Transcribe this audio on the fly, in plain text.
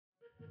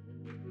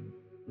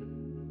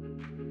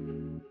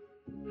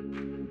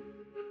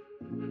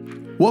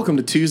Welcome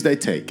to Tuesday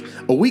Take,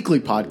 a weekly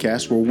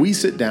podcast where we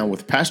sit down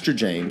with Pastor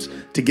James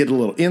to get a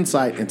little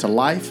insight into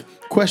life,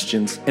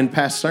 questions, and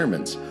past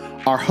sermons.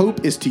 Our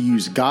hope is to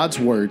use God's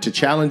Word to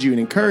challenge you and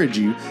encourage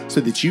you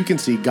so that you can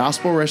see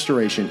gospel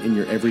restoration in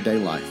your everyday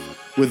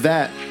life. With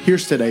that,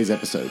 here's today's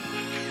episode.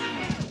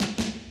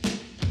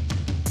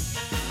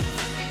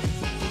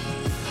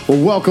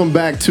 Well, welcome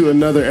back to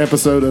another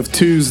episode of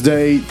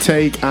Tuesday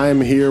Take.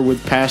 I'm here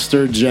with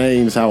Pastor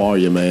James. How are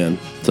you, man?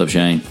 What's up,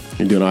 Shane?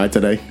 You doing all right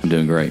today? I'm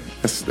doing great.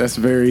 That's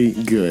very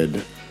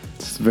good.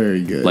 It's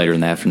very good. Later in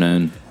the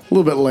afternoon. A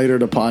little bit later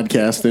to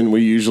podcast than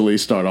we usually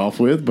start off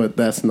with, but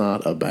that's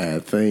not a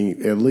bad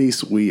thing. At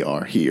least we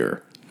are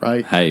here,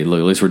 right? Hey, look,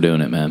 at least we're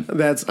doing it, man.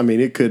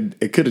 It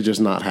could have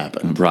just not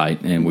happened.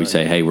 Right, and we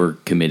say, hey, we're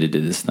committed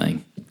to this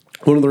thing.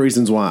 One of the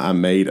reasons why I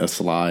made a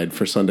slide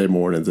for Sunday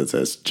mornings that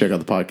says, check out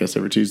the podcast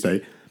every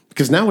Tuesday,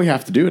 because now we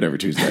have to do it every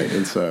Tuesday.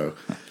 And so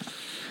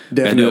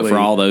definitely. Do it for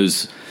all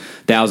those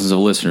thousands of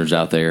listeners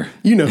out there.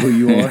 You know who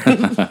you are.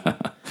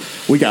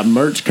 We got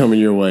merch coming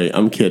your way.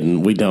 I'm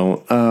kidding. We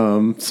don't.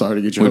 Sorry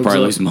to get your hopes We'd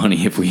probably up. lose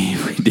money if we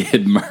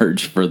did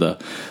merch for the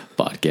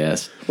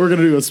podcast. We're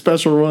going to do a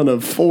special run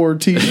of 4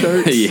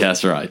 T-shirts. Yeah,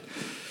 that's right.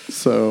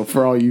 So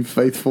for all you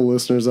faithful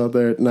listeners out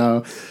there,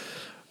 now,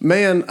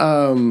 man,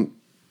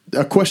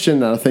 a question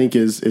that I think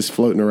is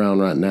floating around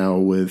right now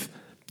with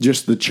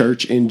just the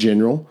church in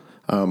general.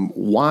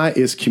 Why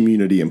is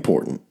community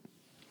important?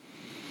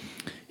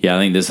 Yeah, I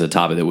think this is a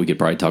topic that we could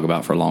probably talk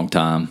about for a long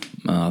time.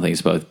 I think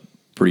it's both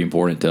pretty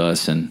important to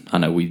us, and I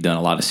know we've done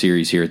a lot of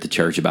series here at the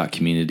church about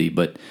community,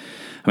 but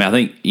I mean, I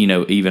think,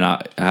 even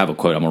I have a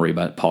quote I'm going to read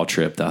about Paul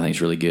Tripp that I think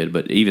is really good,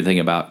 but even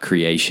thinking about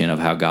creation of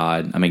how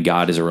God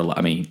is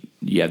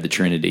you have the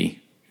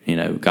Trinity,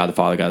 God the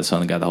Father, God the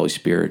Son, and God the Holy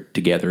Spirit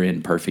together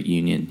in perfect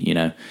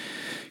union,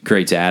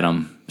 creates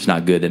Adam. It's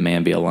not good that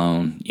man be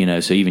alone,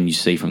 so even you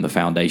see from the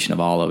foundation of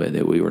all of it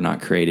that we were not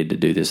created to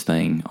do this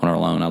thing on our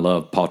own. I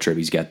love Paul Tripp.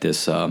 He's got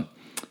this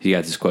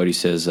quote. He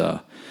says,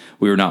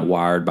 we were not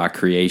wired by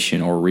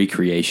creation or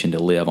recreation to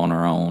live on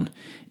our own.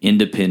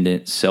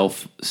 Independent,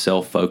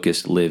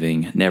 self-focused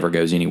living never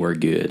goes anywhere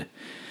good.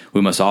 We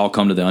must all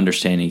come to the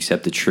understanding,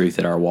 accept the truth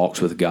that our walks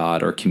with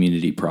God are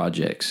community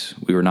projects.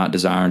 We were not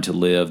desiring to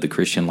live the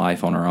Christian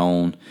life on our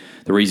own.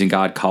 The reason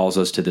God calls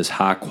us to this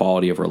high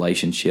quality of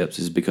relationships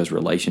is because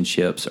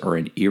relationships are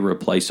an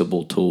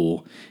irreplaceable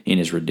tool in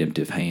His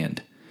redemptive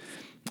hand.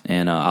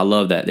 And I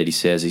love that he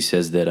says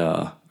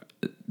that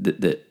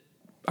that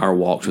our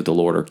walks with the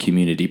Lord are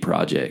community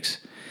projects.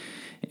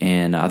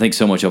 And I think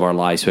so much of our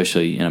life,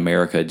 especially in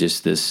America,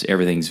 just this,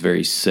 everything's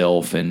very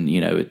self and,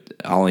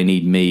 I only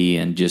need me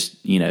and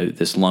just,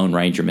 this Lone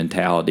Ranger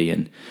mentality.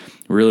 And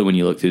really, when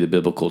you look through the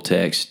biblical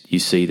text, you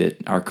see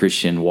that our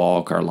Christian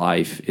walk, our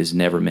life is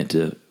never meant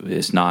to,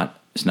 it's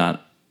not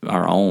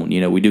our own.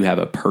 We do have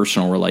a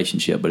personal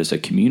relationship, but it's a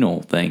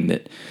communal thing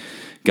that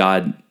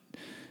God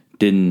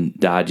didn't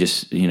die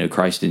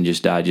Christ didn't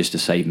just die just to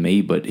save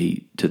me, but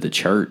to the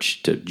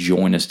church to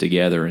join us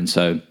together. And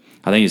so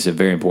I think it's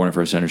very important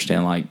for us to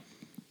understand, like,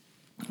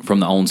 from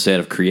the onset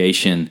of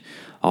creation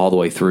all the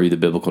way through the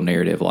biblical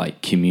narrative,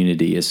 like,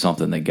 community is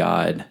something that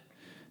God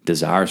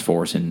desires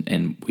for us, and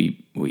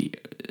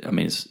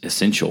it's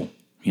essential,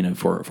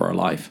 for our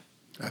life.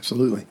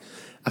 Absolutely.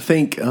 I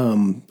think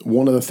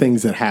one of the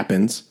things that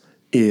happens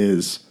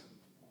is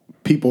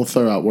people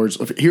throw out words.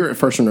 Here at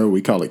First Monroe,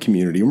 we call it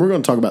community, and we're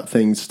going to talk about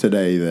things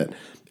today that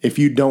if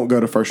you don't go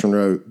to First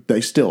Monroe,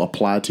 they still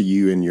apply to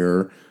you in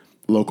your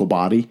local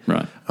body.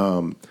 Right.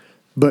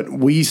 But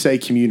we say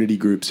community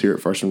groups here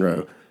at First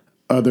Monroe.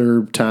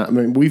 Other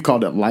time, we've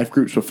called it life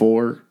groups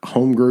before,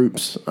 home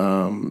groups.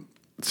 Some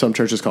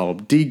churches call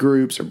them D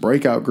groups or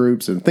breakout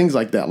groups and things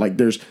like that. Like,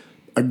 there's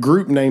a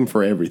group name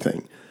for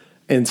everything.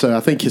 And so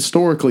I think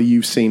historically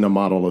you've seen a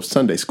model of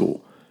Sunday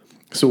school.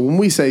 So when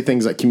we say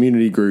things like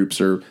community groups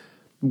or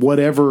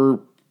whatever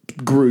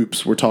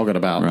groups we're talking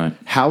about, right,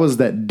 how is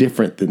that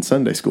different than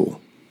Sunday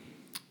school?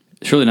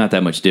 It's really not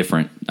that much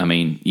different. And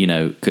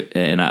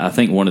I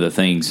think one of the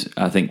things,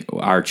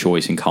 our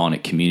choice in calling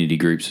it community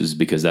groups is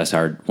because that's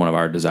one of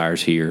our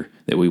desires here,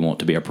 that we want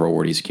to be our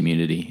priority as a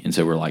community. And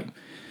so we're like,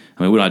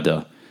 we don't have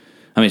to,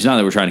 it's not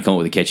that we're trying to come up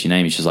with a catchy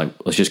name. It's just like,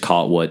 let's just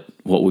call it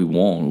what we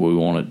want. We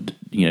want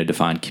to,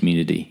 define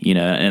community,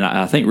 and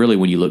I think really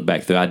when you look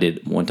back through, I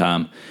did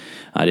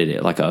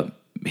it like a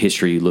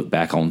history look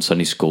back on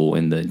Sunday school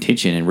and the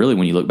intention. And really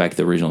when you look back at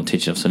the original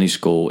intention of Sunday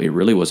school, it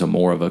really was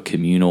more of a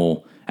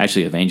communal,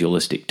 actually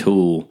evangelistic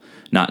tool,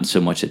 not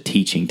so much a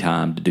teaching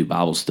time to do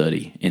Bible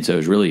study. And so it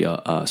was really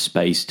a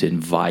space to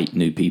invite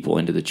new people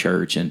into the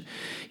church and,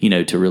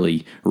 to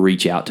really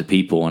reach out to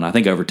people. And I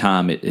think over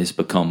time it has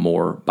become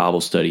more Bible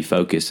study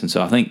focused. And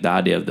so I think the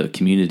idea of the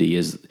community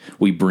is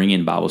we bring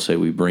in Bible study,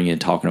 we bring in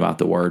talking about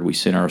the Word, we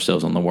center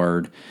ourselves on the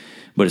Word.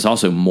 But it's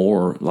also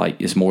more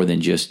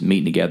than just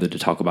meeting together to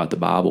talk about the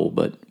Bible,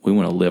 but we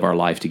want to live our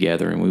life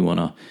together, and we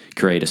want to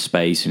create a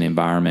space, an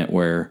environment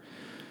where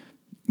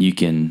you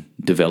can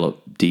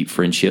develop deep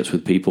friendships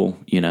with people.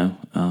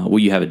 Will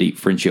you have a deep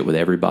friendship with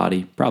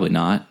everybody? Probably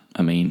not.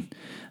 I mean,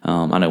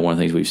 I know one of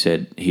the things we've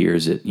said here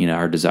is that,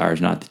 our desire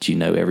is not that you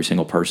know every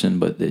single person,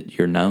 but that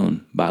you're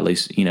known by at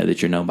least,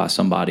 that you're known by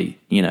somebody,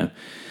 and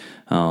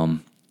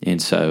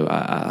so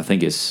I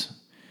think it's,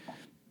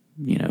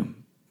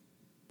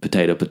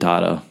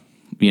 potato,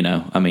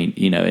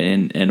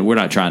 and we're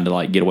not trying to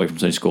like get away from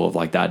Sunday school of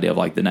like the idea of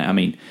like the name. I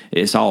mean,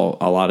 it's all,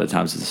 a lot of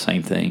times it's the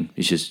same thing.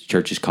 It's just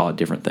churches call it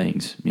different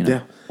things,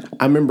 Yeah.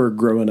 I remember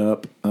growing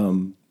up,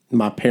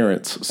 my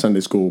parents'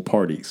 Sunday school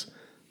parties,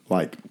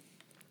 like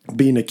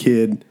being a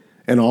kid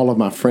and all of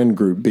my friend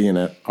group being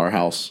at our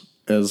house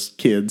as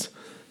kids.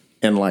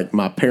 And like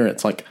my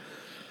parents, like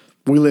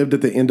we lived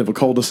at the end of a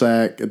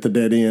cul-de-sac at the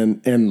dead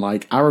end. And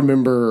like, I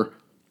remember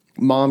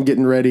mom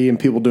getting ready and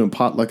people doing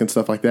potluck and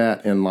stuff like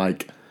that. And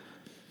like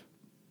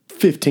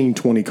 15,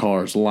 20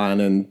 cars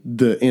lining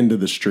the end of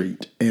the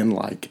street. And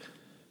like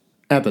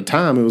at the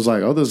time it was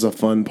like, oh, this is a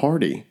fun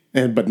party.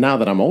 But now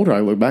that I'm older,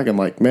 I look back and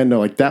like, man, no,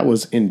 like that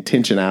was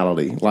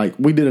intentionality. Like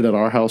we did it at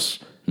our house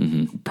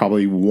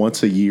probably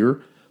once a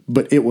year,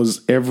 but it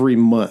was every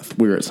month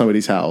we were at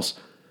somebody's house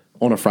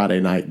on a Friday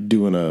night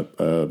doing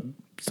a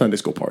Sunday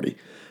school party.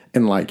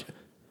 And like,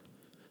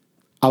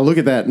 I look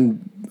at that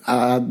and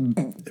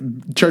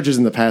churches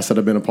in the past that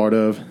I've been a part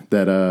of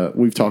that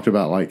we've talked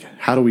about, like,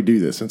 how do we do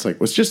this? And it's like,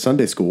 well, it's just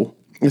Sunday school.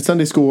 It's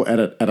Sunday school at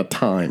a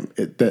time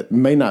that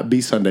may not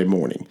be Sunday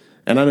morning.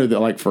 And I know that,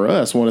 like, for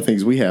us, one of the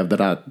things we have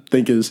that I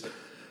think is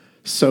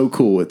so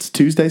cool, it's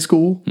Tuesday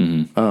school.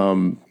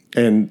 Mm-hmm.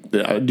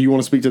 Do you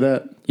want to speak to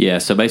that? Yeah,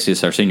 so basically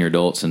it's our senior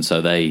adults, and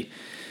so they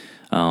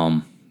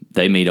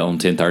meet on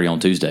 10:30 on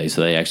Tuesday,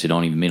 so they actually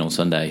don't even meet on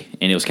Sunday.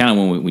 And it was kind of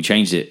when we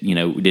changed it, we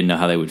didn't know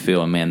how they would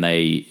feel, and man,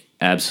 they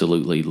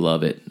absolutely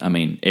love it. I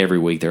mean, every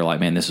week they're like,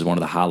 man, this is one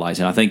of the highlights.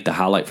 And I think the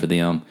highlight for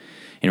them,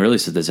 and really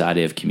it's this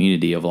idea of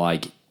community of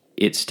like,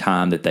 it's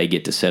time that they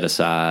get to set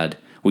aside.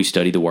 We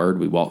study the Word.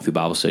 We walk through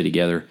Bible study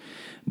together.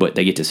 But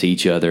they get to see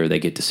each other. They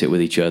get to sit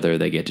with each other.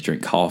 They get to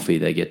drink coffee.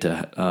 They get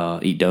to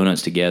eat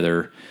donuts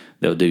together.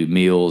 They'll do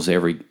meals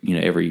every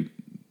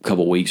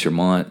couple weeks or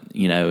month,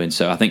 And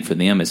so I think for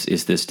them,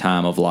 it's this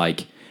time of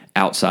like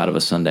outside of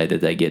a Sunday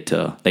that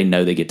they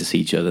know they get to see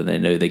each other. They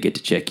know they get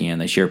to check in.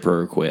 They share prayer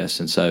requests.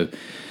 And so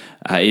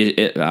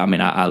I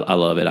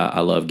love it. I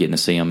love getting to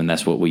see them. And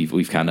that's what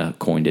we've kind of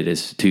coined it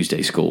as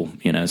Tuesday school.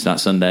 It's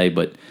not Sunday,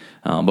 but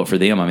for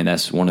them, I mean,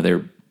 that's one of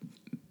their,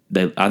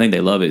 I think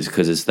they love it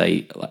because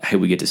hey,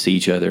 we get to see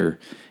each other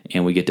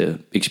and we get to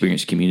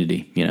experience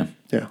community, Yeah,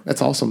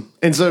 that's awesome.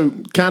 And so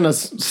kind of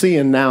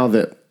seeing now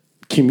that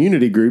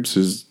community groups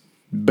is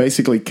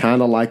basically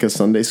kind of like a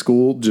Sunday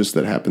school, just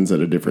that happens at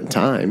a different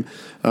time.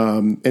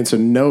 And so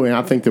knowing,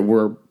 I think that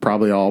we're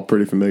probably all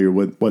pretty familiar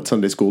with what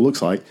Sunday school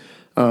looks like.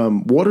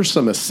 What are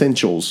some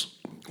essentials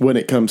when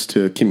it comes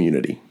to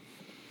community?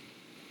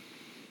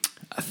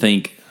 I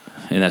think,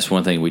 and that's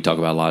one thing we talk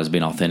about a lot, is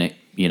being authentic,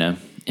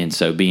 And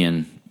so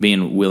being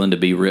willing to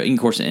be real, of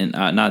course, and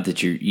not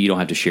that you don't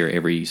have to share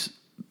every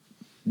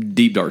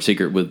deep dark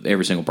secret with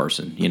every single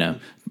person,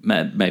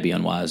 maybe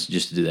unwise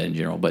just to do that in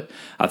general. But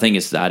I think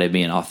it's the idea of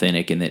being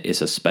authentic, and that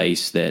it's a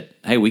space that,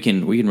 hey, we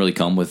can really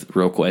come with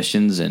real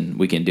questions, and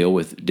we can deal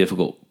with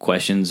difficult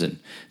questions and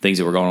things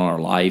that were going on in our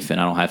life, and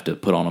I don't have to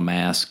put on a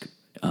mask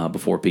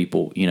before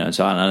people,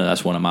 So I know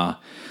that's one of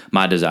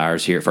my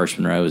desires here at First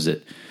Monroe, is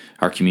that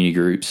our community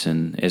groups,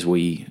 and as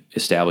we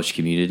establish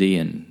community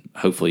and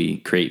hopefully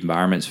create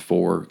environments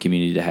for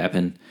community to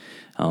happen,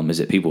 is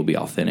that people will be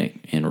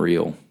authentic and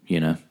real,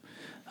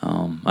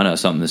 I know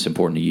it's something that's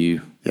important to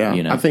you. Yeah,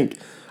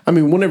 I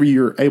mean, whenever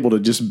you're able to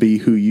just be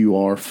who you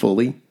are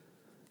fully,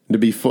 to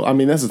be full. I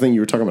mean, that's the thing you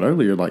were talking about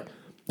earlier. Like,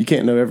 you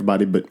can't know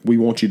everybody, but we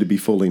want you to be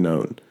fully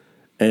known.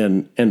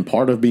 And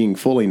part of being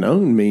fully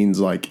known means,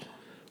 like,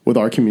 with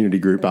our community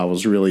group, I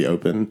was really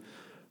open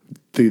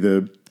through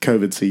the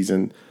COVID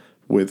season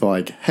with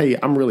like, hey,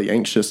 I'm really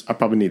anxious. I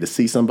probably need to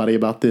see somebody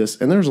about this.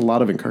 And there's a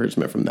lot of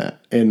encouragement from that.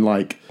 And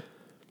like,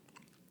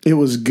 it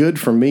was good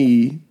for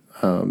me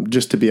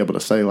just to be able to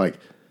say, like,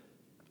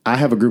 I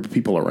have a group of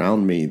people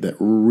around me that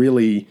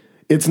really,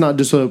 it's not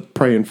just a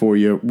praying for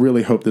you,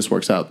 really hope this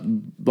works out.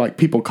 Like,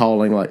 people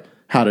calling, like,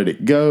 how did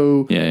it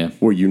go? Yeah.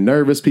 Were you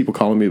nervous? People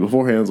calling me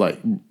beforehand was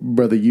like,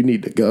 brother, you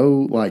need to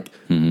go. Like,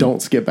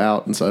 don't skip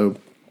out. And so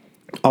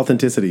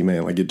authenticity,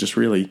 man, like, it just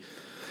really,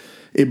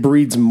 it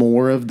breeds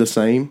more of the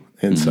same.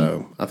 And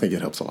so I think it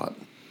helps a lot.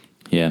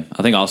 Yeah.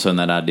 I think also in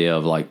that idea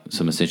of like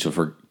some essential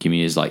for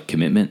community is like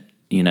commitment,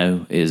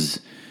 is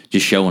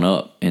just showing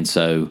up. And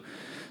so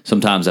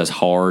sometimes that's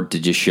hard to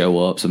just show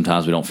up.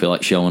 Sometimes we don't feel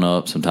like showing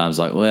up. Sometimes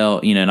like,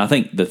 well, and I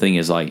think the thing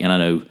is like, and I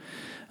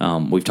know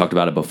we've talked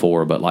about it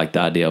before, but like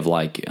the idea of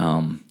like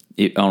on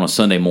a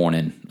Sunday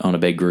morning on a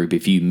big group,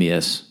 if you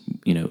miss,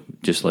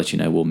 just let you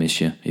know, we'll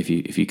miss you if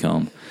you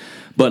come.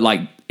 But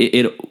like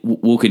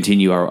we'll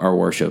continue our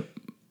worship.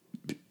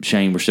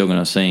 Shane, we're still going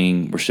to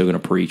sing, we're still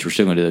going to preach, we're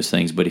still going to do those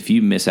things. But if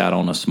you miss out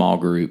on a small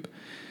group,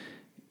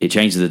 it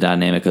changes the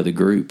dynamic of the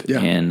group. Yeah.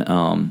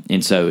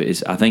 And so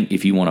I think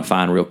if you want to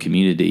find real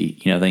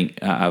community, I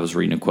think I was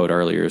reading a quote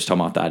earlier. It was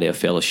talking about the idea of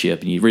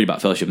fellowship, and you read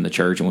about fellowship in the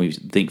church, and when we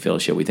think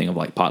fellowship, we think of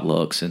like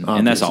potlucks,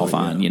 and that's all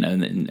fine,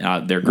 and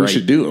they're great. We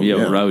should do them.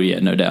 Yeah,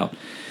 no doubt.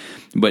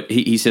 But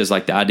he says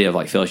like the idea of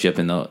like fellowship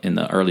in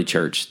the early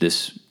church,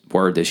 this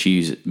word that's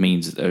used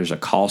means there's a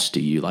cost to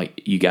you.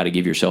 Like you got to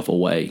give yourself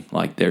away.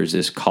 Like there's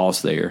this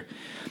cost there.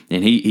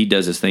 And he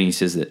does this thing. He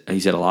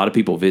said a lot of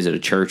people visit a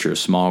church or a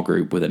small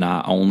group with an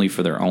eye only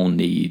for their own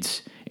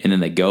needs, and then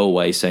they go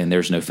away saying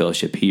there's no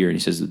fellowship here. And he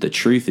says that the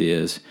truth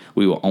is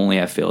we will only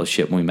have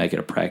fellowship when we make it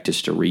a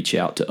practice to reach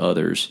out to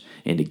others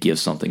and to give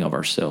something of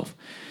ourselves.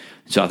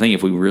 So I think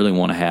if we really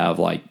want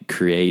to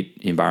create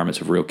environments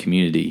of real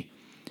community,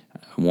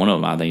 one of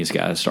them I think has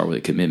got to start with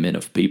a commitment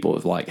of people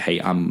of like, hey,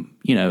 I'm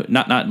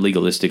not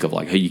legalistic of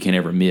like, hey, you can't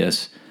ever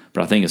miss,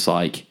 but I think it's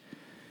like,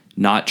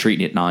 not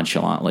treating it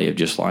nonchalantly of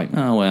just like,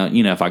 oh, well,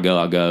 if I go,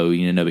 I'll go,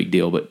 no big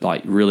deal. But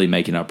like really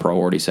making a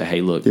priority, say, hey,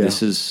 look,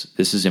 this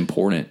is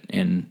important,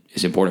 and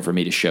it's important for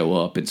me to show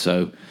up. And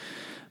so,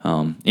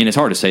 and it's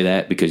hard to say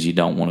that because you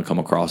don't want to come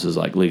across as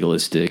like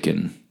legalistic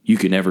and you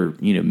can never,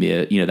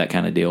 that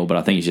kind of deal. But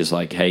I think it's just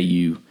like, hey,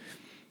 you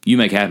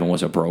make happen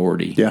what's a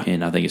priority. Yeah.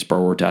 And I think it's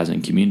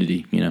prioritizing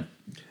community, And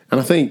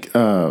I think,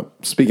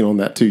 speaking on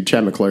that too,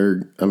 Chad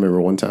McClurg, I remember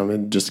one time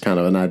had just kind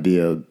of an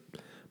idea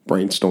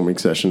brainstorming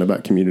session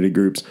about community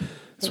groups.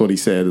 That's what he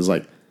said is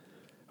like,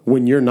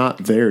 when you're not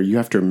there, you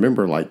have to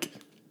remember like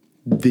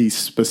the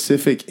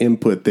specific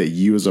input that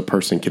you as a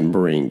person can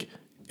bring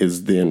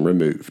is then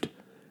removed.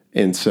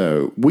 And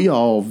so we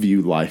all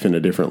view life in a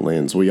different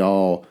lens. We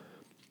all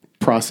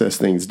process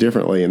things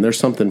differently. And there's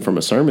something from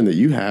a sermon that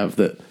you have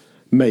that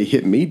may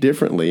hit me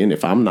differently. And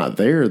if I'm not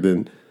there,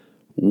 then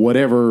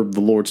whatever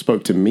the Lord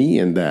spoke to me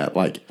in that,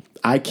 like,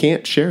 I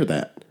can't share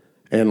that.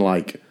 And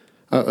like,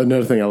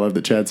 another thing I love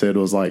that Chad said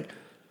was like,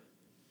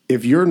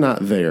 if you're not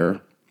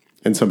there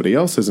and somebody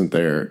else isn't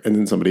there, and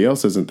then somebody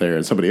else isn't there,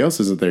 and somebody else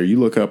isn't there, you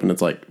look up and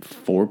it's like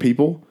 4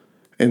 people.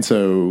 And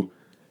so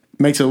it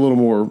makes it a little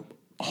more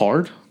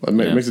hard. It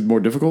makes it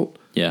more difficult.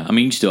 Yeah. I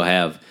mean, you still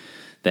have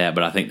that,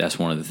 but I think that's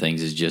one of the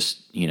things is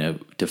just,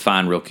 to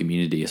find real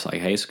community. It's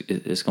like, hey,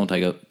 it's going to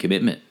take a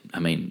commitment.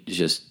 I mean,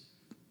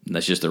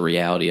 that's just the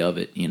reality of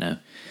it, And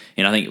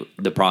I think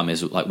the problem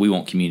is like we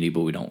want community,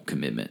 but we don't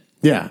commitment.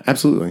 Yeah,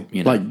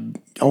 absolutely. Like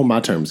on my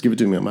terms. Give it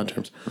to me on my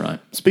terms.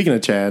 Right. Speaking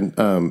of Chad,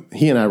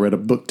 he and I read a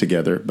book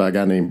together by a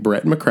guy named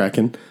Brett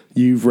McCracken.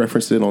 You've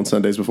referenced it on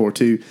Sundays before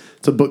too.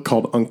 It's a book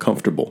called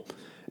Uncomfortable.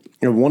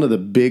 And one of the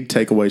big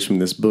takeaways from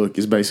this book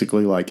is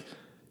basically like,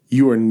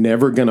 you are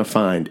never going to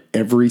find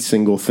every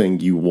single thing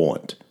you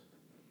want.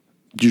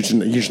 You're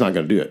just not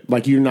going to do it.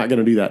 Like you're not going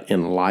to do that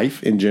in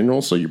life in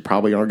general. So you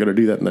probably aren't going to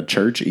do that in the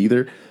church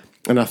either.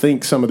 And I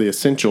think some of the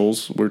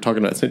essentials, we're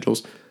talking about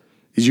essentials,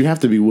 is you have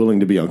to be willing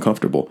to be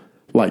uncomfortable.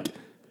 Like,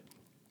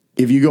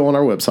 if you go on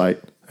our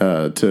website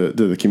to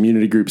the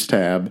community groups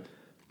tab,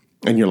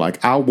 and you're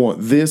like, I want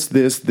this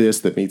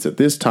that meets at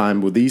this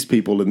time with these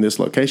people in this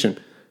location,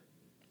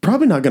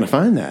 probably not going to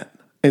find that.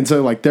 And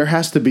so, like, there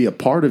has to be a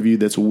part of you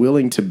that's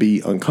willing to be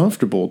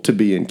uncomfortable to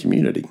be in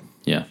community.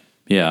 Yeah.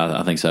 Yeah,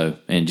 I think so.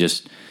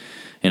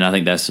 And I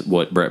think that's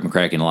what Brett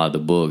McCracken, a lot of the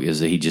book,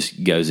 is that he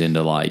just goes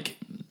into, like,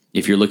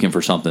 if you're looking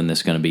for something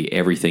that's going to be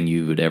everything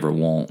you would ever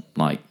want,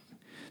 like,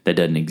 that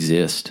doesn't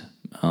exist.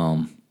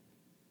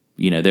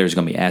 There's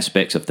going to be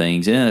aspects of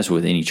things, and that's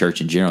with any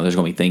church in general. There's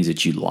going to be things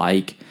that you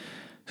like.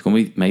 There's going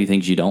to be maybe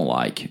things you don't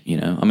like.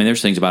 I mean,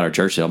 there's things about our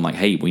church that I'm like,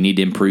 hey, we need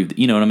to improve.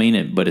 You know what I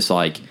mean? But it's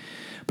like,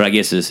 but I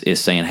guess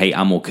it's saying, hey,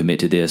 I'm going to commit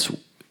to this,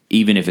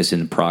 even if it's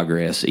in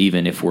progress,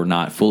 even if we're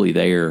not fully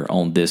there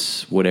on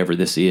this, whatever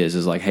this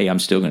is like, hey, I'm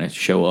still going to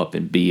show up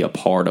and be a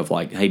part of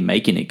like, hey,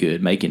 making it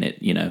good, making it,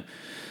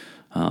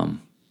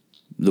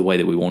 the way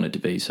that we want it to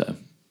be. So.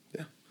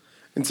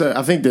 And so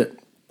I think that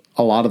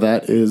a lot of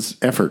that is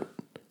effort.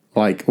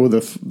 Like, well,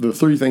 the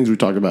 3 things we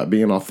talked about,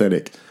 being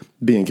authentic,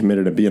 being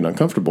committed, and being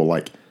uncomfortable,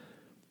 like,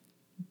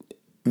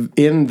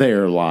 in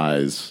there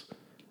lies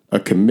a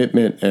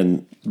commitment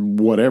and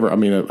whatever. I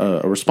mean,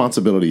 a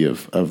responsibility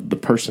of the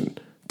person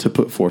to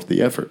put forth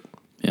the effort.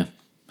 Yeah,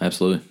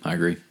 absolutely. I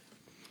agree.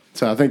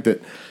 So I think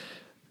that,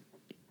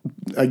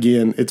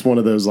 again, it's one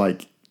of those,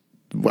 like,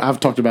 I've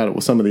talked about it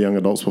with some of the young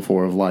adults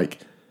before of like,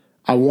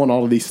 I want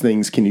all of these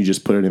things. Can you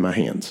just put it in my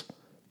hands?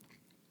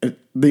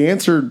 The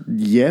answer,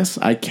 yes,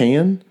 I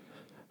can.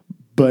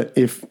 But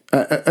if,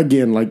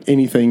 again, like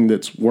anything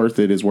that's worth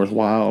it is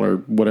worthwhile or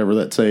whatever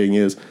that saying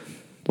is,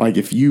 like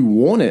if you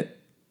want it,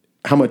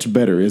 how much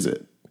better is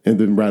it? And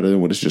then rather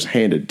than when it's just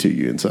handed to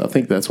you. And so I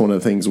think that's one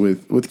of the things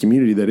with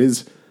community that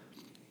is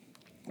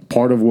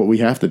part of what we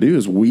have to do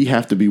is we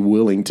have to be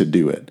willing to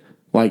do it.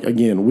 Like,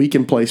 again, we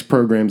can place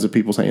programs in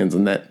people's hands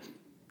and that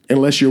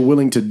unless you're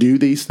willing to do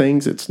these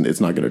things, it's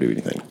not going to do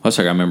anything. Well, it's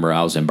like I remember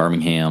I was in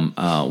Birmingham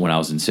when I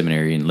was in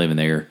seminary and living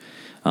there.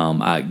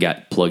 I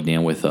got plugged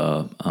in with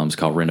it's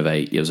called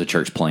Renovate. It was a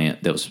church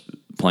plant that was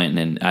planting,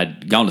 and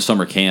I'd gone to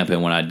summer camp,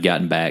 and when I'd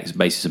gotten back,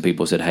 basically some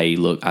people said, "Hey,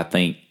 look, I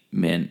think,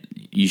 man,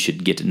 you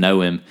should get to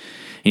know him."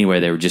 anyway,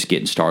 they were just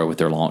getting started with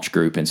their launch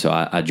group. And so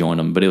I joined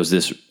them. But it was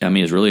it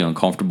was really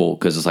uncomfortable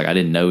because it's like I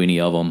didn't know any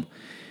of them.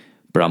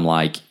 But I'm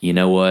like, you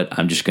know what?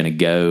 I'm just going to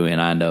go.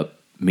 And I end up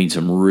meeting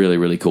some really,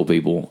 really cool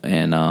people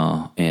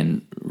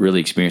and really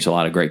experienced a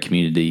lot of great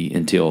community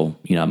until,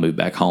 I moved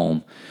back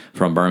home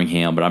from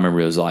Birmingham. But I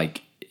remember it was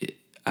like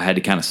I had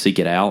to kind of seek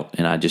it out.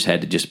 And I just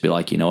had to just be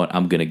like, you know what?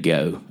 I'm going to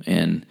go.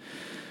 And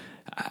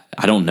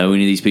I don't know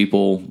any of these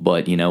people,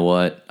 but you know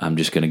what? I'm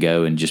just going to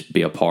go and just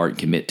be a part and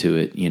commit to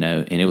it,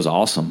 and it was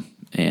awesome.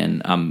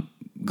 And I'm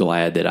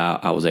glad that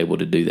I was able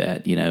to do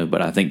that,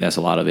 but I think that's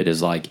a lot of it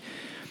is like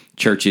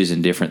churches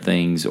and different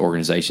things,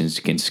 organizations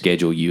can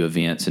schedule you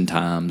events and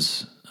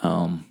times.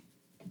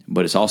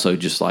 But it's also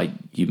just like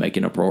you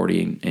making a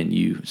priority and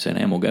you saying,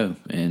 hey, I'm going to go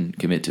and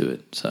commit to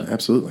it. So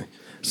absolutely.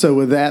 So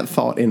with that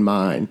thought in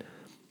mind,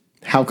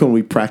 how can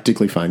we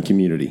practically find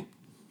community?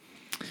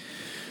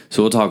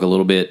 So we'll talk a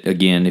little bit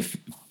again.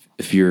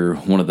 If you're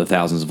one of the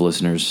thousands of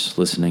listeners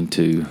listening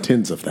to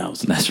tens of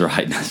thousands, that's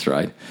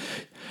right.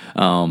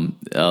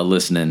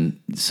 Listening,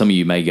 some of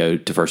you may go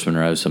to First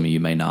Monroe, some of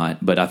you may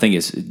not. But I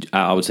think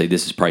I would say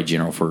this is probably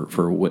general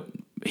for what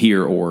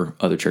here or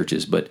other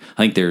churches. But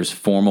I think there's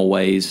formal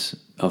ways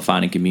of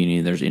finding community,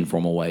 and there's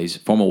informal ways.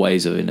 Formal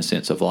ways in a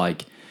sense of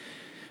like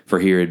for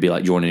here it'd be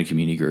like joining a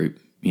community group.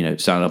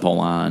 Signing up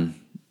online,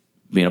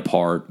 being a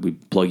part. We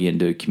plug you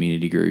into a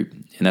community group.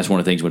 And that's one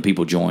of the things when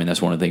people join,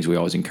 that's one of the things we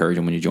always encourage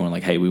them when you join,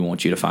 like, hey, we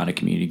want you to find a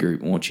community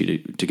group. We want you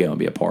to go and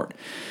be a part.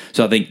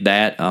 So I think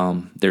that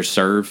there's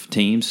serve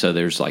teams. So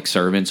there's like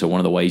serving. So one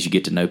of the ways you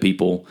get to know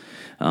people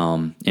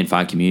and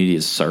find community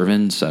is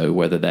serving. So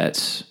whether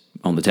that's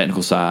on the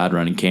technical side,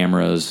 running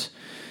cameras,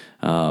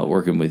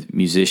 working with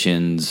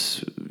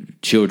musicians,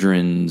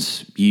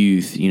 children's,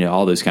 youth,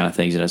 all those kind of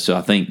things. And so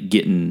I think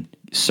getting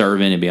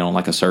serving and being on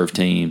like a serve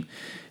team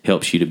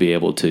helps you to be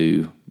able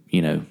to,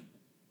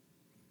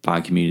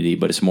 find community,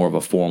 but it's more of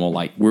a formal,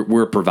 like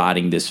we're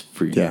providing this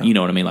for you. Yeah. You know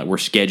what I mean? Like we're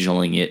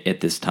scheduling it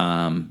at this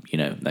time,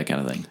 that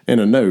kind of thing. And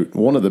a note,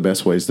 one of the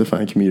best ways to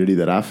find community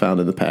that I've found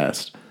in the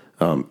past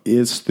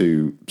is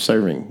through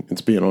serving.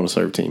 It's being on a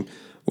serve team.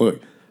 Look,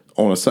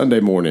 on a Sunday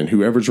morning,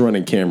 whoever's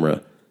running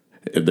camera,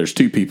 if there's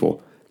two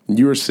people,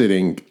 you're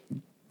sitting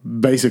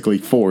basically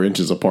 4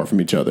 inches apart from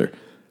each other.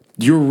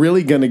 You're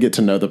really going to get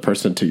to know the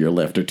person to your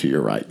left or to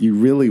your right. You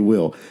really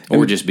will.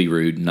 Or just be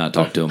rude and not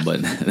talk to them,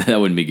 but that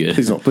wouldn't be good.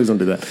 Please don't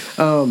do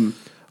that.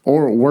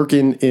 Or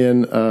working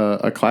in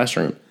a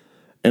classroom.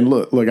 And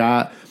look,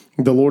 the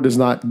Lord has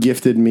not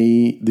gifted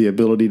me the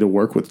ability to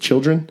work with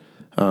children.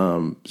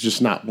 It's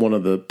just not one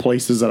of the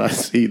places that I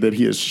see that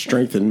He has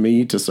strengthened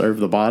me to serve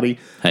the body.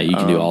 Hey, you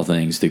can do all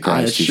things through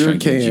Christ. I sure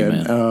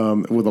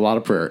can, with a lot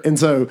of prayer. And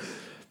so,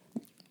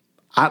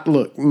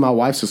 my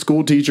wife's a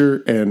school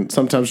teacher, and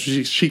sometimes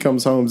she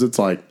comes home, it's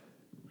like,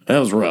 that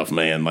was rough,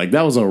 man. Like,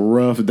 that was a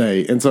rough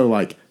day. And so,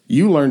 like,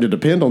 you learn to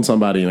depend on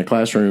somebody in a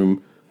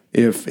classroom.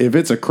 If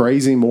it's a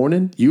crazy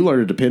morning, you learn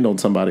to depend on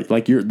somebody.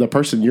 Like, the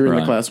person you're in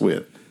the class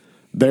with.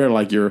 They're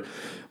like,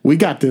 we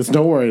got this,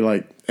 don't worry.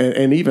 Like,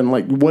 and even,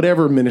 like,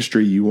 whatever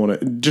ministry you want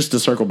to, just to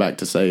circle back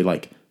to say,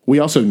 like, we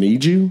also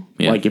need you.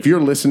 Yeah. Like, if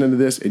you're listening to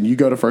this and you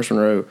go to First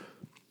Monroe,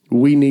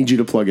 we need you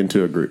to plug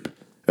into a group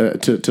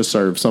to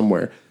serve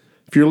somewhere.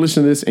 If you're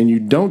listening to this and you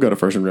don't go to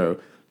First Monroe,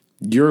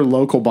 your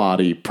local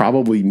body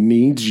probably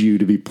needs you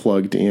to be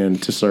plugged in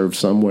to serve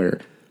somewhere.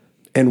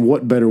 And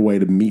what better way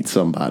to meet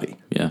somebody?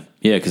 Yeah,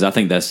 because I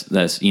think that's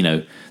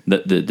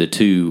the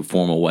two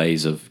formal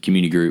ways of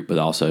community group, but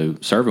also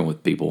serving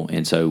with people.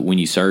 And so when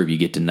you serve, you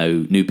get to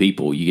know new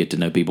people. You get to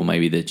know people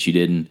maybe that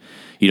you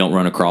don't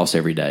run across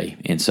every day.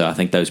 And so I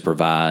think those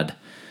provide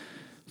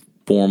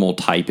formal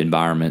type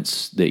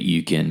environments that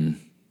you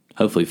can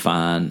hopefully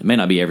find. It may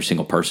not be every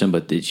single person,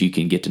 but that you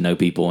can get to know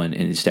people and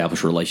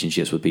establish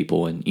relationships with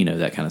people and,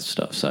 that kind of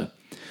stuff. So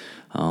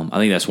I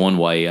think that's one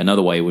way.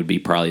 Another way would be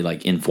probably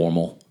like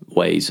informal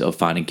ways of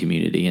finding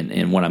community.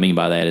 And what I mean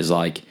by that is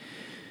like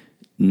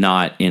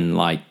not in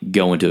like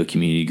going to a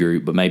community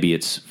group, but maybe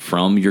it's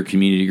from your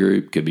community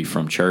group, could be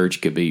from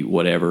church, could be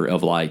whatever,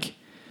 of like,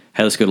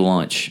 hey, let's go to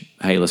lunch.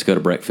 Hey, let's go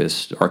to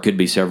breakfast. Or it could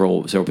be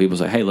several people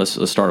say, hey, let's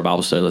start a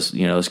Bible study.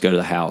 Let's go to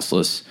the house.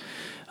 Let's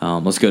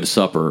go to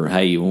supper.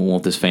 Hey, we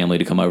want this family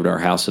to come over to our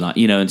house tonight.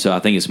 And so I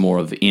think it's more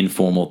of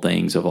informal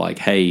things of like,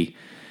 hey,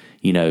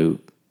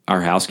 our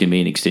house can be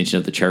an extension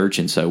of the church,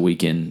 and so we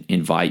can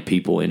invite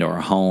people into our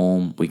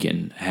home. We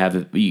can have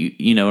it,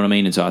 you know what I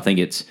mean? And so I think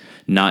it's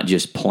not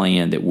just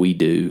planned that we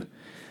do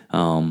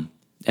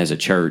as a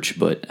church,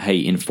 but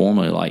hey,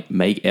 informally, like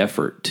make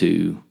effort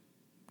to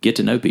get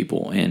to know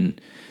people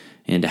and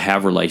to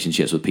have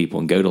relationships with people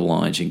and go to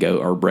lunch and go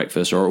or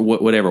breakfast or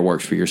whatever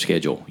works for your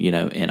schedule,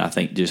 And I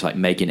think just like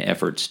making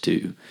efforts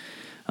to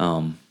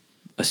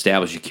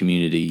establish a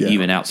community,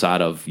 even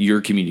outside of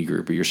your community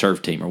group or your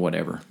serve team or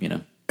whatever,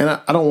 And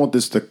I don't want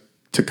this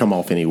to come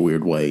off any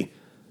weird way.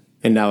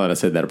 And now that I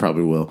said that, it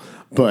probably will.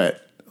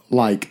 But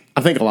like,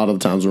 I think a lot of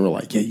the times when we're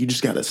like, yeah, you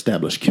just got to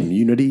establish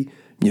community,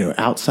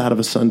 outside of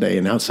a Sunday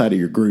and outside of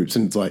your groups.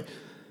 And it's like,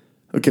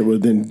 Okay, well,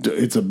 then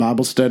it's a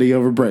Bible study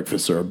over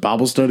breakfast or a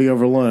Bible study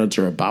over lunch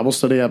or a Bible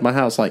study at my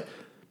house. Like,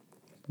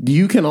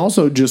 you can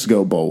also just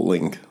go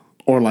bowling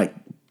or like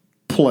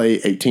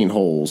play 18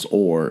 holes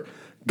or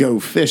go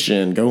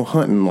fishing, go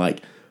hunting,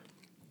 like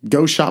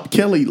go shop.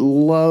 Kelly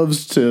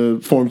loves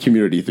to form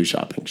community through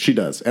shopping. She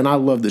does. And I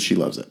love that she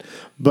loves it.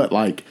 But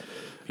like,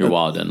 Your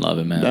wallet doesn't love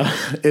it, man.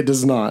 it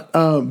does not.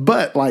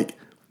 But like,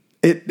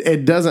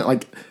 it doesn't,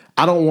 like,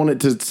 I don't want it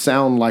to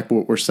sound like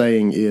what we're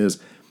saying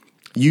is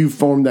you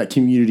form that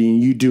community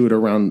and you do it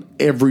around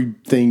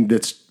everything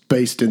that's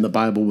based in the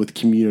Bible with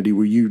community,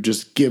 where you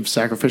just give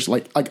sacrificial,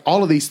 like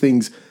all of these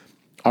things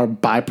are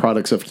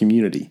byproducts of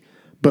community.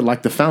 But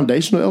like the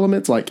foundational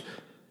elements, like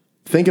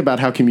think about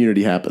how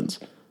community happens.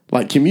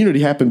 Like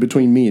community happened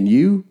between me and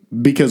you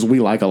because we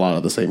like a lot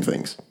of the same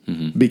things,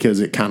 because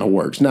it kind of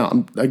works.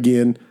 Now,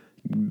 again,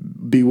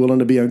 be willing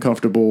to be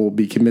uncomfortable,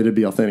 be committed,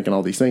 be authentic, and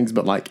all these things.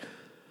 But like,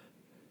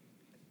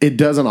 it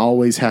doesn't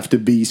always have to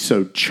be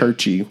so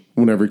churchy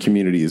whenever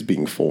community is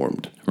being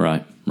formed.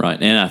 Right.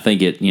 And I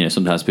think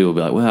sometimes people will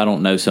be like, well, I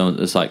don't know. So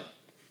it's like,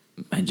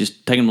 man,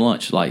 just take them to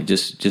lunch. Like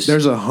just.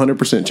 There's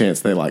 100% chance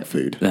they like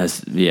food.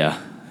 Yeah.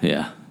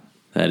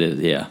 That is,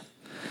 yeah,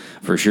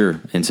 for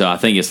sure. And so I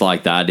think it's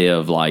like the idea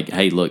of like,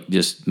 hey, look,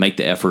 just make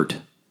the effort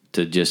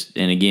to just,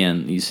 and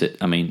again,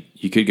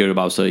 you could go to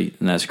Bible study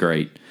and that's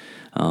great.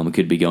 It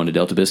could be going to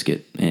Delta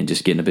Biscuit and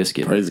just getting a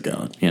biscuit. Praise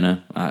God.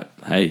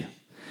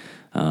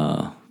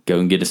 Go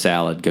and get a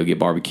salad, go get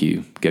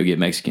barbecue, go get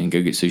Mexican,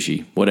 go get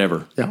sushi,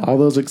 whatever. Yeah, all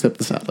those except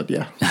the salad,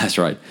 yeah. That's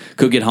right.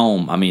 Cook at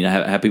home. I mean,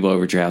 have people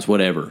over at your house,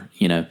 whatever,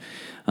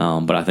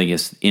 But I think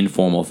it's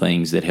informal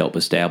things that help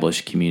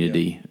establish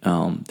community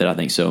that I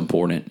think is so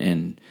important.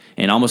 And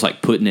almost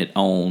like putting it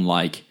on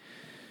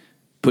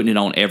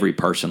every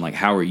person. Like,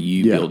 how are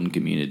you building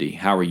community?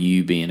 How are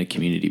you being a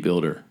community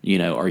builder?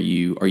 Are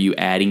you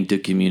adding to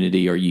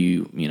community? Are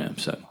you,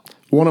 so.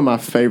 One of my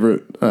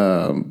favorite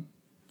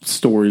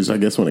stories, I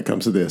guess, when it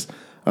comes to this,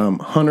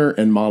 Hunter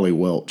and Molly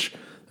Welch,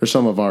 they're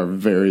some of our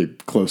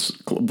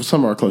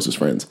closest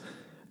friends.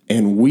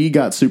 And we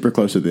got super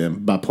close to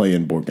them by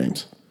playing board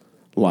games.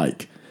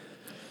 Like,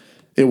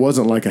 it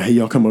wasn't like hey,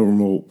 y'all come over and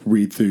we'll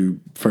read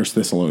through 1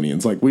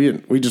 Thessalonians. Like,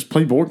 we just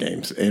play board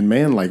games. And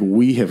man, like,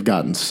 we have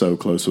gotten so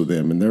close with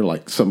them. And they're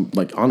like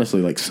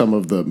honestly, like some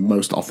of the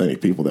most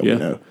authentic people that we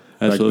know.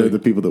 Absolutely. Like, they're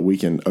the people that we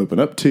can open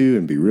up to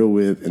and be real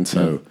with. And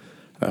so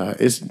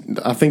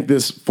I think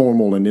this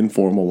formal and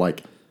informal,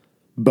 like,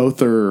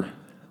 both are,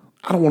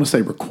 I don't want to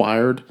say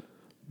required,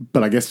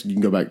 but I guess you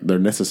can go back, they're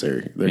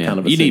necessary. They're kind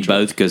of essential. You need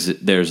both, because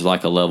there's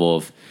like a level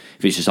of,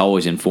 if it's just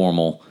always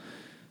informal,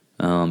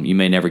 you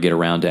may never get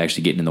around to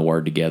actually getting in the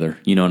Word together.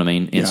 You know what I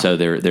mean? And so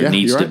there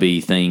needs to be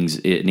things,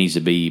 it needs to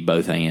be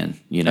both and.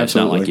 It's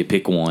not like you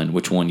pick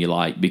which one you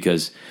like,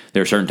 because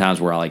there are certain times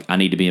where I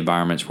need to be in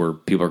environments where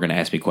people are going to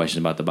ask me questions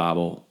about the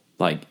Bible,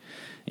 ask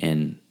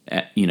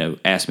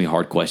me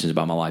hard questions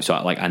about my life. So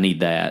I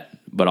need that,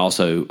 but I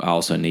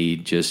also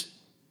need just,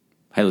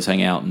 hey, let's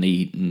hang out and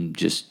eat and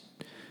just,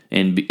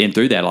 and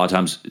through that, a lot of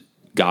times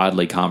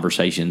godly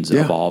conversations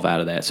evolve out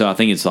of that. So I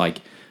think it's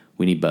like,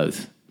 we need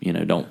both.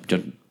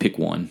 Don't pick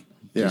one.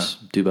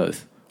 Just do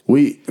both.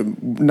 We,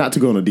 not to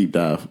go on a deep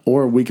dive,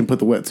 or we can put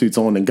the wetsuits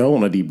on and go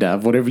on a deep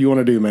dive, whatever you want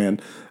to do, man.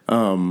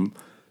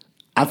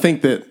 I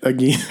think that,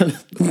 again,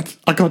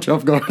 I caught you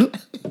off guard.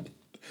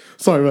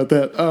 Sorry about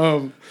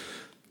that.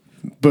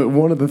 But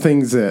one of the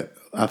things that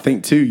I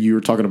think, too, you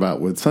were talking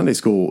about with Sunday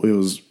school, it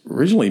was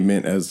originally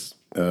meant as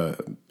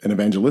an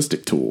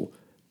evangelistic tool.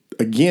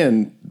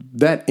 Again,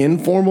 that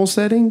informal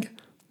setting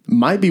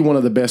might be one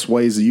of the best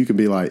ways that you can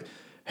be like,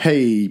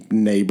 hey,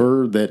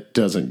 neighbor that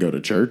doesn't go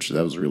to church.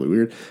 That was really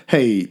weird.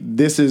 Hey,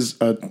 this is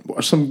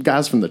some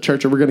guys from the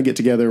church, and we're going to get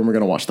together and we're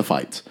going to watch the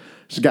fights.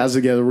 Some guys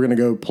together, we're going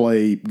to go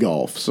play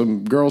golf.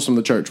 Some girls from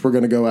the church, we're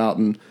going to go out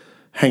and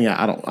hang out.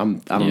 I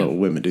don't know what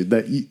women do.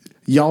 That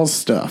y'all's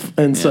stuff.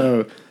 And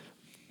so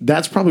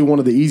that's probably one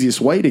of the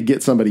easiest way to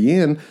get somebody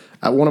in.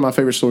 One of my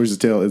favorite stories to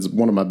tell is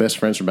one of my best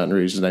friends from Baton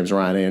Rouge. His name's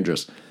Ryan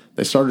Andrus.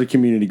 They started a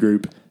community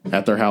group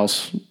at their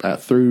house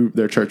through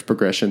their church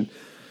progression.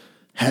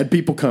 Had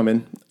people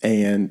coming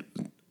and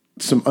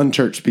some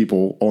unchurched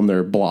people on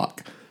their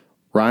block.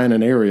 Ryan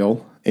and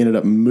Ariel ended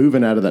up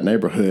moving out of that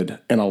neighborhood,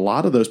 and a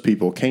lot of those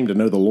people came to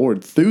know the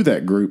Lord through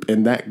that group,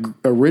 and that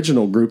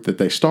original group that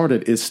they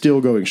started is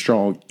still going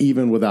strong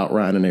even without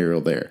Ryan and Ariel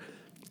there.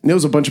 And there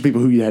was a bunch of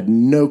people who had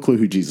no clue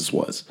who Jesus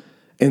was.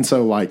 And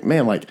so, like,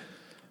 man, like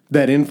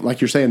that,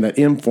 like you're saying, that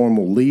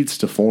informal leads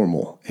to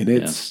formal, and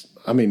it's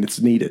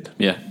needed.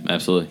 Yeah,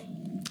 absolutely.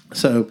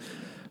 So,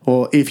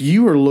 well, if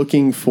you are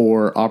looking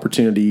for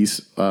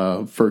opportunities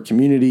for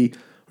community,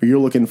 or you're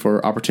looking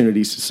for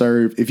opportunities to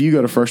serve, if you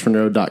go to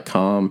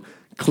firstmonroe.com,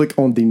 click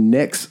on the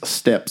Next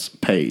Steps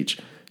page.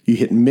 You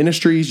hit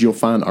Ministries, you'll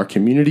find our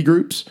community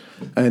groups.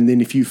 And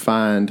then if you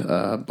find,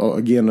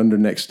 again, under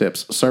Next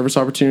Steps, service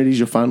opportunities,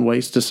 you'll find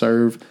ways to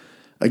serve.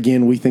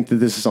 Again, we think that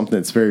this is something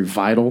that's very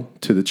vital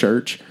to the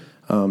church.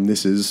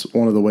 This is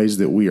one of the ways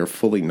that we are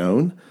fully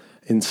known.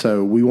 And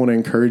so we want to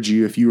encourage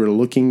you, if you are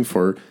looking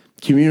for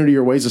community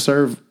or ways to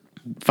serve,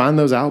 find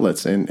those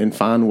outlets and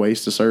find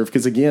ways to serve.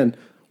 Because again,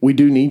 we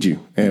do need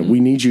you, and we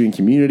need you in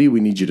community. We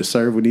need you to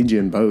serve. We need you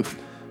in both.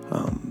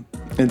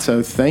 And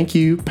so thank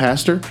you,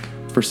 Pastor,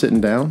 for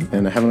sitting down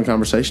and having a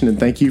conversation. And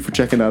thank you for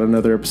checking out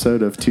another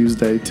episode of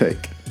Tuesday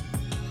Take.